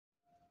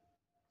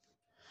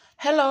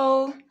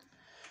Hello!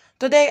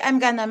 Today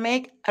I'm gonna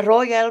make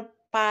Royal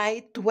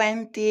Pie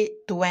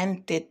 2022,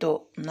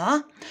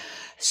 no?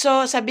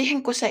 So,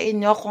 sabihin ko sa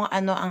inyo kung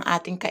ano ang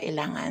ating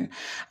kailangan.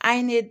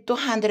 I need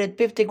 250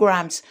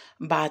 grams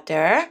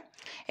butter,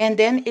 and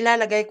then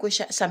ilalagay ko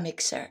siya sa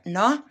mixer,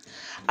 no?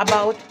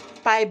 About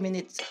 5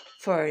 minutes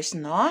first,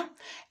 no?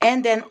 And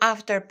then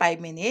after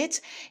 5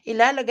 minutes,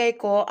 ilalagay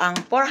ko ang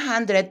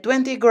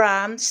 420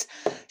 grams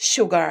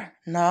sugar,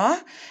 no?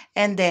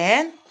 And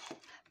then,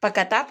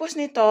 pagkatapos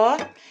nito,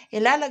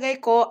 ilalagay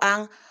ko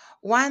ang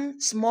 1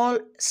 small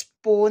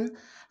spoon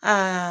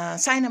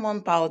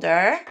cinnamon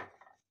powder,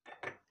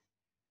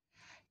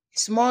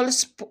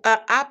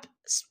 half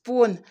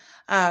spoon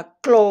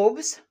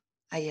cloves,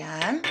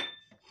 ayan,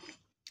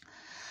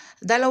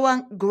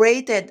 dalawang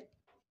grated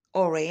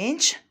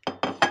orange,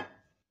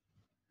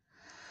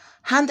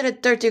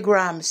 130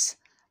 grams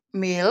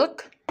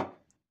milk,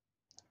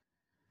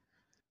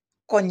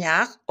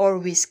 cognac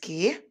or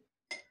whiskey,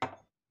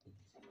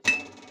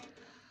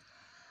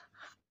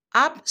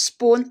 half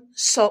spoon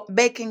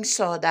baking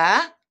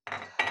soda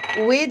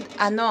with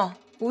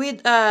 2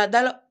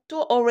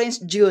 orange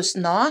juice,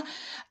 no?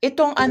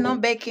 Itong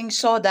baking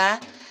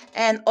soda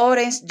and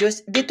orange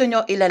juice dito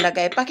nyo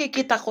ilalagay.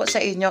 Pakikita ko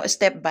sa inyo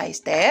step by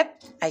step.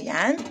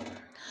 Ayan.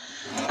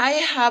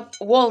 I have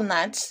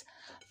walnuts,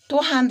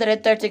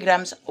 230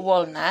 grams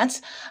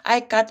walnuts.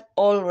 I cut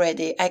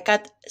already. I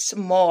cut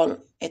small.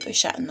 Ito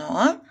siya,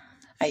 no?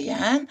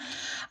 Ayan.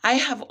 I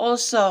have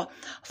also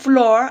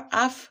flour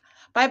of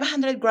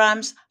 500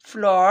 grams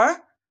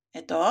flour.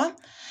 Ito.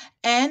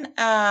 And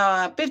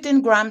 15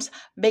 grams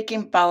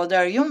baking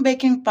powder. Yung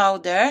baking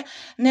powder,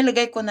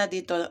 nilagay ko na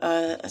dito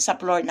sa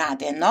flour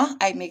natin, no?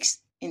 I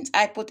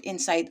put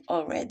inside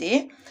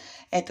already.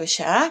 Ito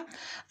siya.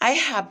 I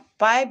have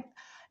 5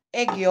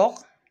 egg yolk.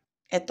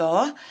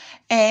 Ito.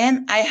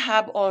 And I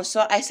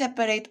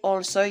separate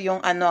also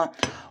yung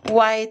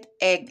white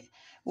egg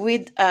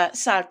with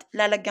salt.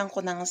 Lalagyan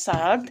ko ng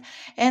salt.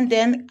 And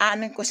then,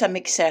 ko sa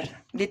mixer.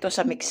 Dito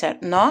sa mixer,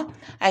 no?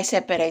 I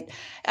separate.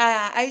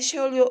 I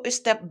show you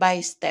step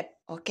by step.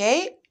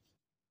 Okay?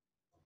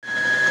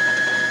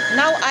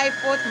 Now, I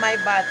put my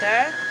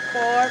butter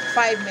for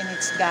 5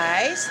 minutes,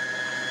 guys.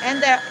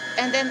 And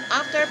then,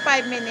 after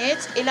 5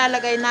 minutes,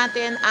 ilalagay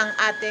natin ang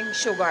ating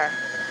sugar.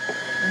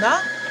 No?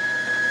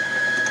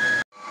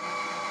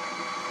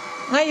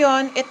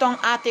 Ngayon, itong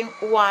ating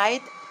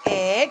white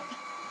egg,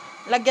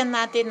 lagyan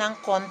natin ng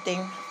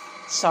konting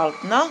salt,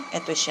 no?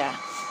 Ito siya.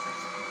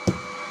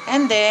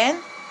 And then,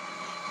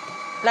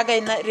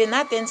 lagay na rin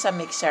natin sa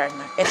mixer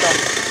na. Ito.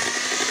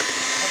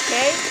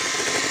 Okay?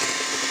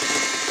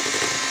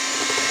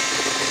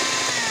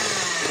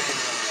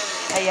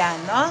 Ayan,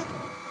 no?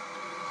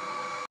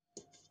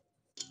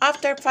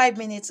 After 5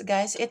 minutes,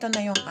 guys, ito na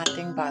yung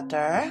ating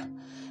butter.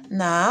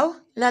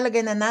 Now,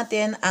 lalagay na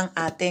natin ang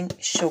ating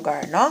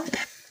sugar, no?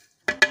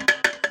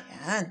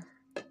 Ayan.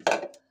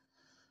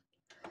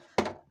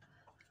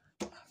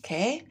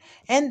 Okay?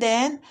 And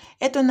then,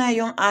 ito na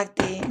yung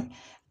ating,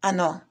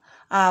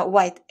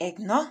 white egg,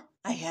 no?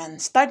 Ayan.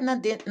 Start na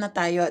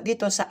tayo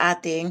dito sa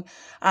ating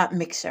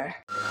mixer.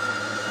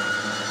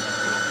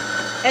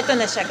 Ito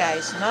na siya,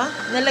 guys, no?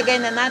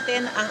 Nalagay na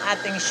natin ang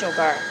ating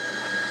sugar.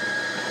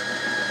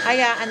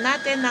 Hayaan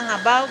natin ng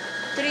about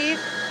 3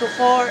 to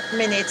 4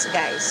 minutes,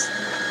 guys.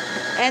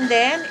 And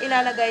then,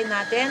 ilalagay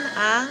natin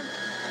ang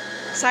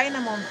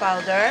cinnamon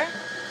powder,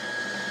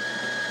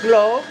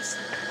 cloves,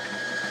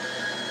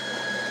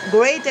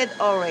 grated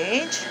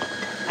orange,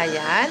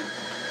 ayan,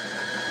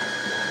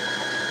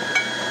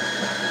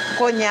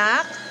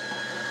 cognac,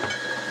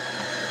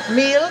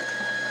 milk,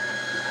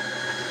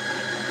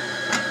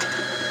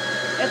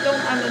 itong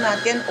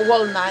natin,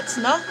 walnuts,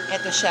 no?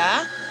 Ito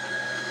siya.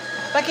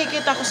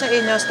 Pakikita ko sa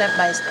inyo step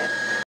by step.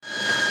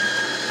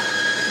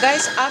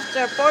 Guys,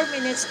 after 4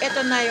 minutes,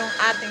 ito na yung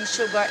ating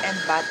sugar and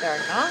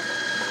butter, no?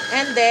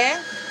 And then,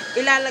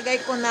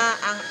 ilalagay ko na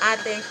ang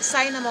ating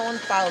cinnamon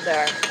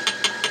powder.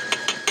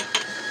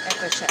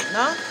 Ito siya,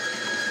 no?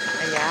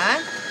 Ayan.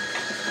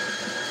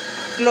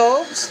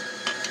 Cloves.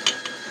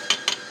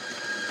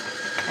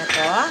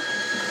 Ito.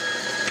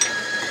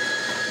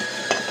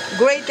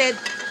 Grated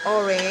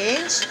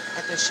orange.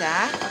 Ito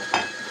siya.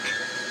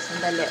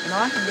 Sandali,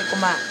 no? Hindi ko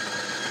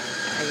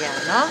Ayan,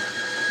 no?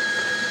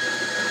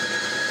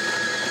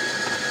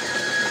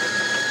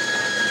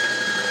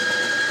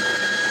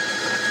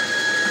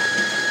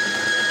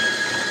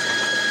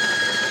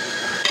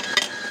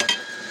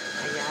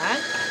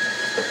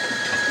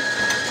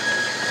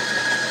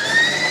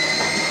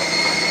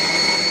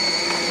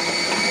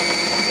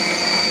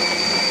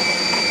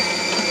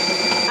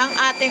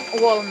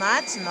 Ating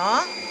walnuts,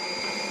 no?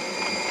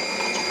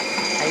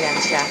 Ayan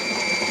siya.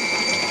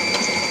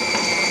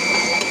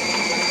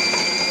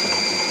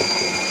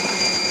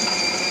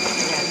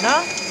 Ayan, no?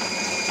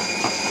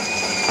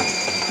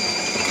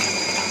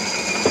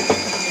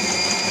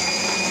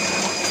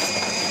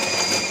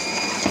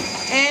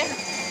 And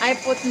I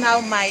put now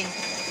my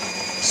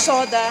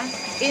soda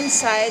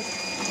inside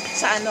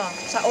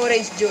sa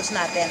orange juice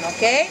natin,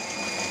 okay?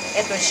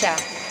 Ito siya.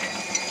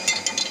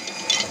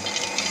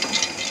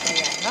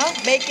 No?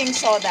 Baking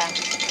soda.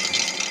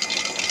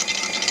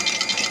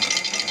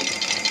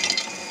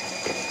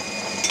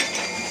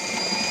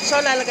 So,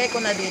 lalagay ko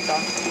na dito.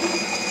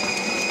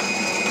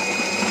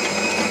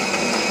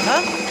 No?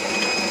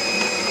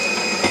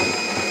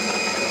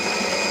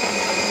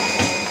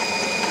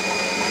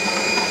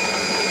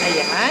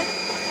 Ayan.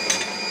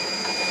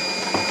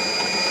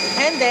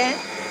 And then,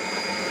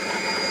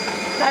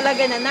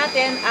 lalagay na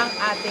natin ang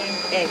ating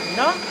egg,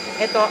 no?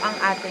 Ito ang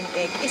ating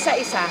egg.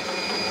 Isa-isa.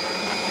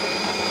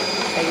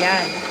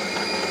 Ayan.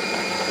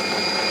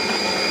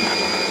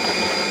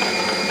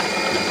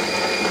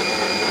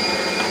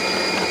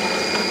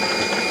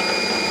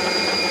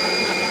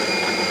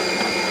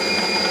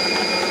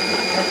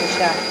 Ito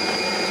siya.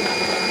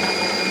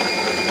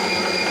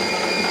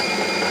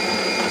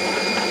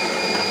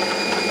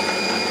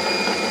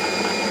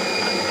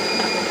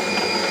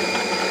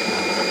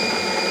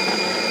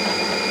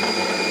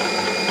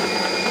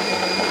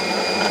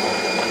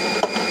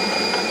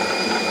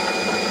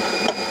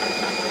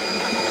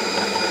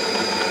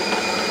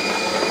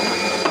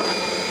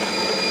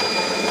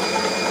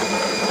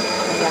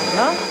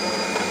 No?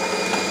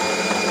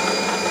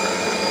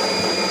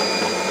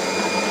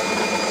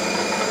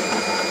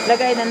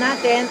 Lagay na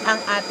natin ang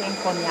ating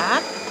konyak.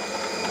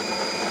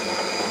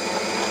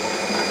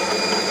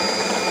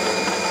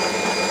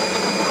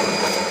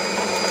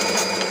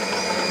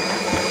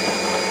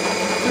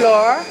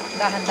 Flour,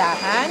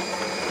 dahan-dahan.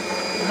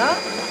 No?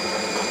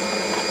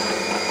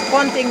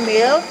 Konting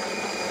milk.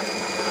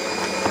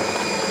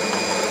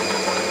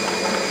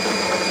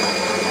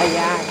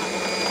 Ayan.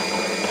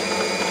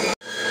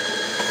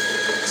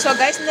 So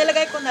guys,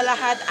 nilagay ko na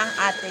lahat ang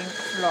ating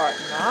flour,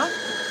 no?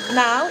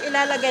 Now,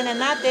 ilalagay na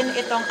natin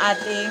itong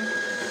ating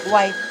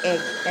white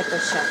egg. Ito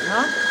siya,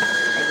 no?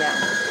 Ayan.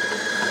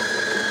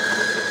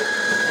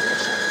 Ito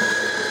siya.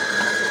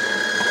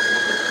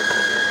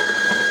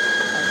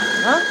 Ayan,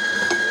 no?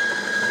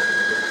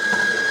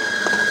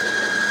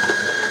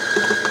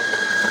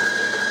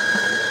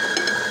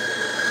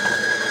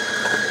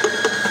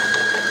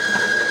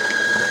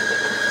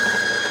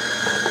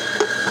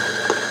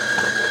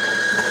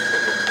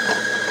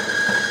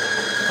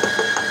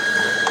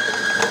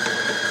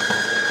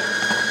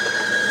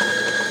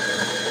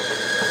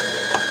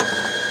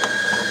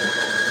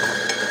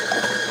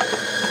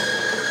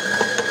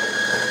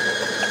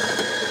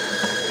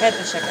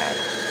 Ito siya, guys.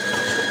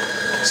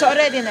 So,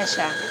 ready na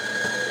siya.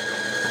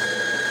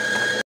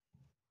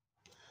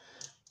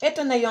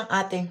 Ito na yung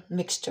ating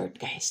mixture,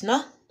 guys,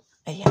 no?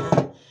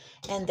 Ayan.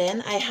 And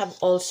then, I have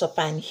also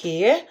pan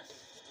here.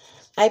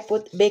 I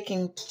put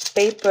baking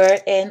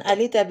paper and a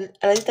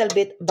little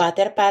bit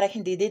butter para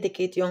hindi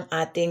didikit yung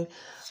ating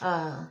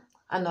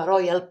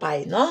royal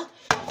pie, no?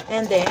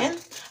 And then,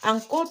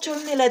 ang culture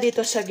nila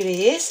dito sa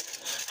Greece,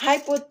 I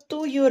put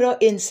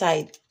 €2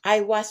 inside. I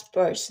wash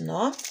first,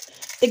 no?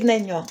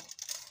 Tignan nyo.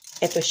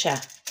 Ito siya.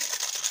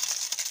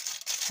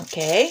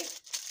 Okay?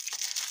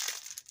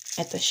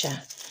 Ito siya.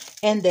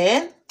 And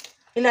then,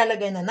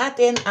 ilalagay na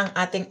natin ang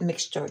ating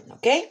mixture.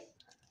 Okay?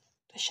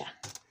 Ito siya.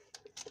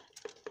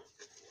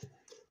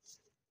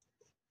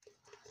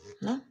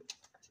 No?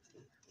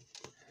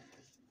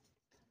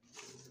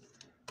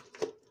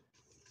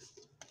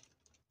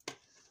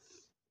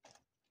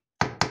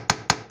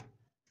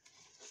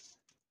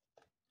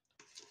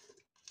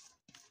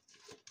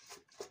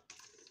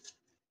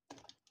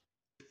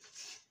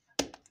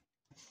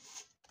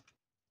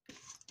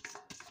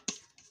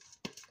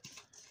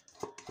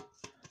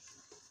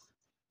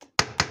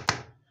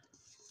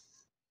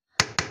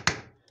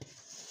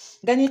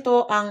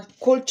 Ganito ang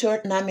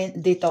culture namin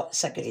dito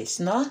sa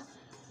Greece, no?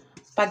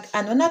 Pag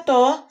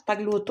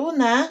pagluto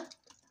na,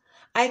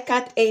 I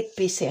cut 8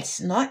 pieces,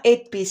 no?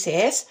 8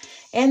 pieces.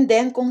 And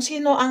then, kung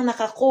sino ang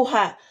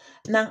nakakuha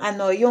ng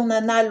yung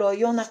nanalo,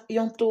 yung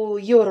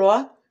 €2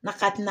 na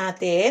cut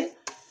natin,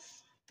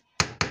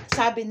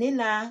 sabi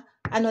nila,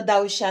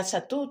 daw siya sa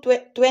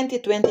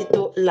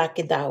 2022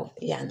 lucky daw.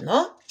 Yan,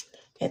 no?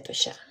 Ito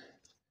siya.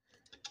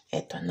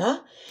 Ito,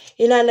 no?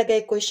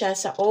 Ilalagay ko siya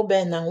sa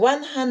oven ng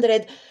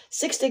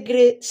 160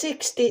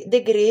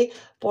 degree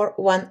for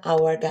 1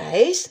 hour,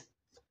 guys.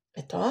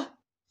 Ito.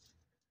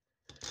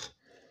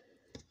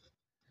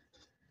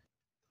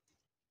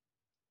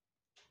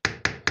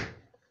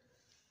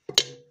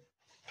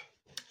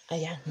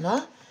 Ayan,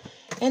 no?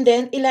 And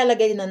then,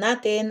 ilalagay na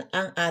natin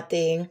ang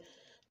ating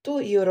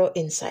 €2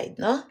 inside,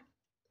 no?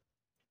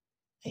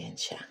 Ayan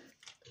siya.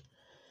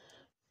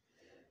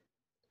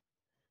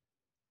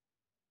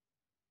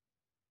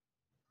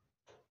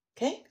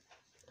 Okay?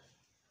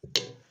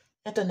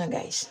 Ito na,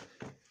 guys.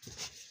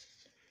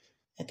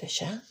 Ito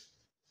siya.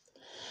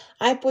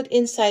 I put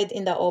inside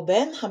in the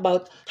oven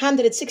about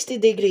 160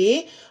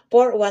 degree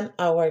for 1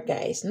 hour,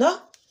 guys,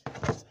 no?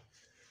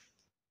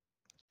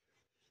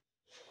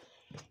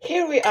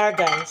 Here we are,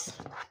 guys.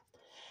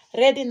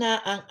 Ready na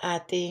ang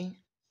ating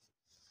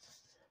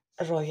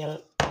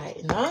royal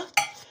pie, no?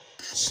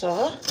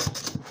 So,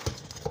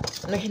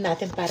 anuhin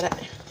natin para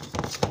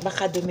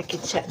baka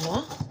dumikit siya,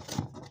 no?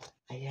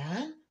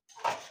 Ayan.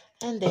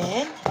 And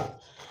then,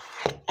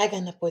 I'm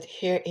gonna put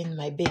here in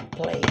my big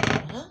plate.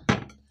 Huh?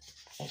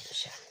 Ito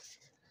siya.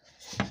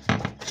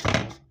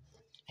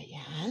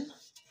 Ayan.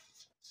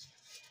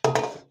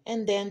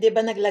 And then, di ba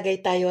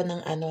naglagay tayo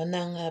ng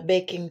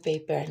baking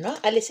paper, no?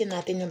 Alisin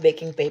natin yung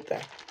baking paper.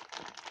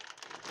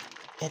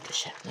 Ito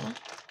siya, no?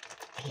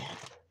 Ayan.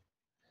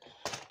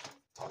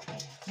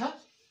 Ayan, no?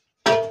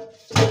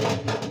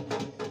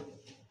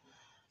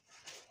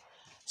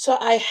 So,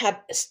 I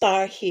have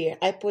star here.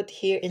 I put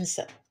here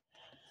inside.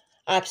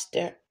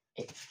 Upstairs.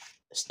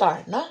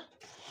 Star, no?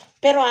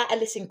 Pero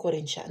aalisin ko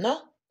rin siya, no?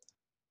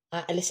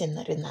 Aalisin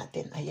na rin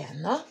natin.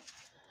 Ayan, no?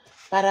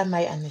 Para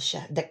may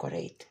siya,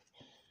 decorate.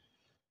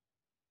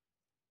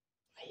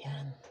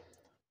 Ayan.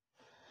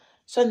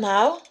 So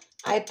now,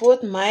 I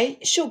put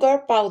my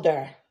sugar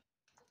powder.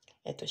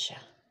 Ito siya.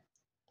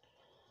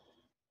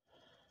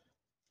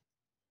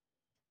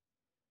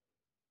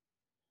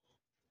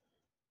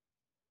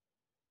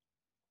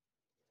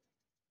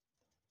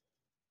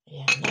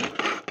 Ayan, no?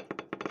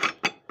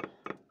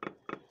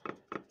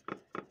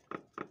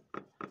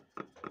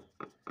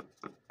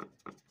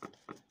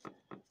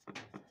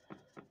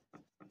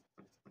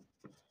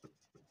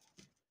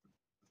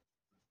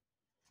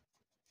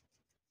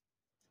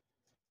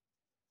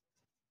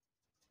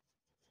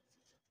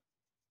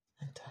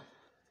 Ito.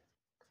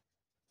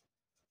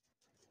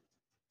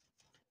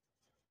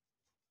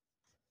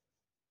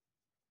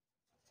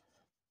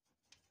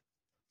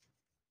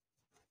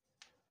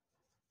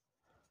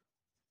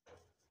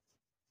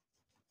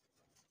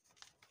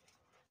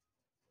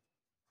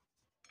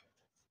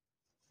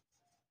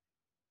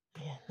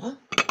 Ayan, no?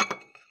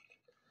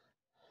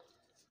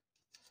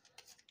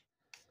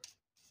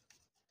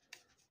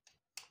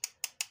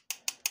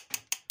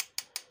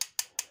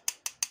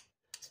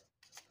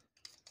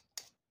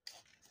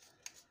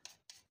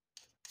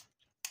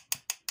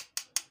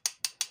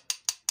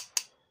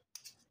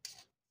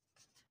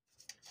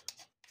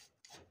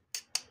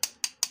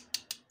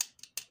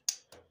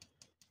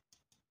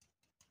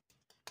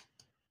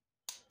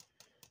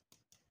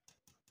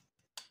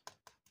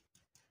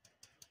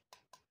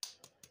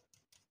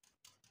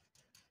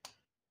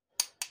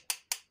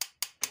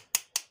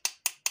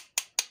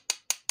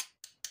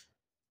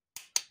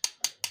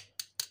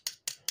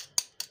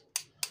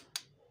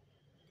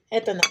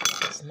 Ito na,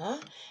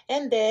 no?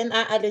 And then,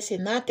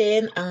 aalisin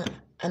natin ang,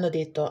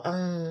 dito,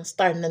 ang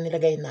star na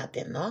nilagay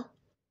natin, no?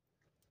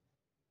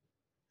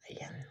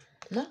 Ayan,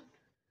 no?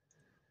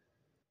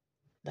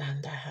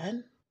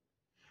 Dahan-dahan.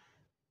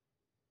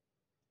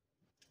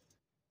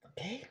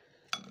 Okay.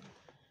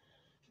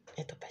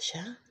 Ito pa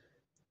siya.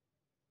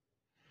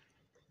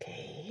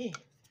 Okay.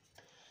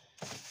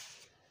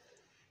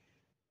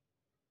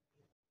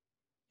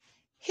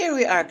 Here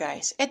we are,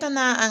 guys. Ito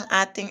na ang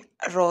ating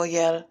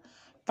Royal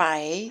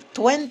Pie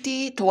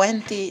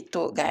 2022,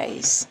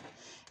 guys.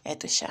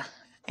 Ito siya.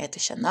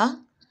 Ito siya,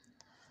 no?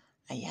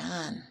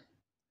 Ayan.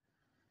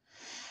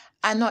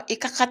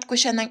 Ikakat ko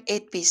siya ng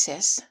 8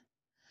 pieces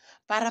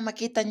para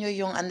makita nyo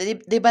yung,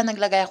 di ba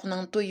naglagay ako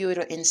ng 2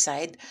 euro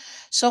inside?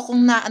 So,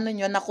 kung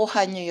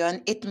nakuha nyo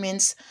yon, it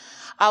means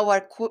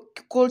our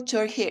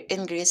culture here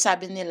in Greece,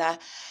 sabi nila,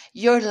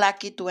 you're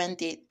lucky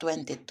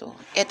 2022.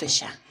 Ito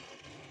siya.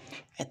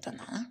 Ito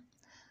na.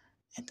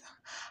 Ito.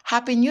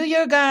 Happy New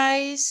Year,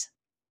 guys!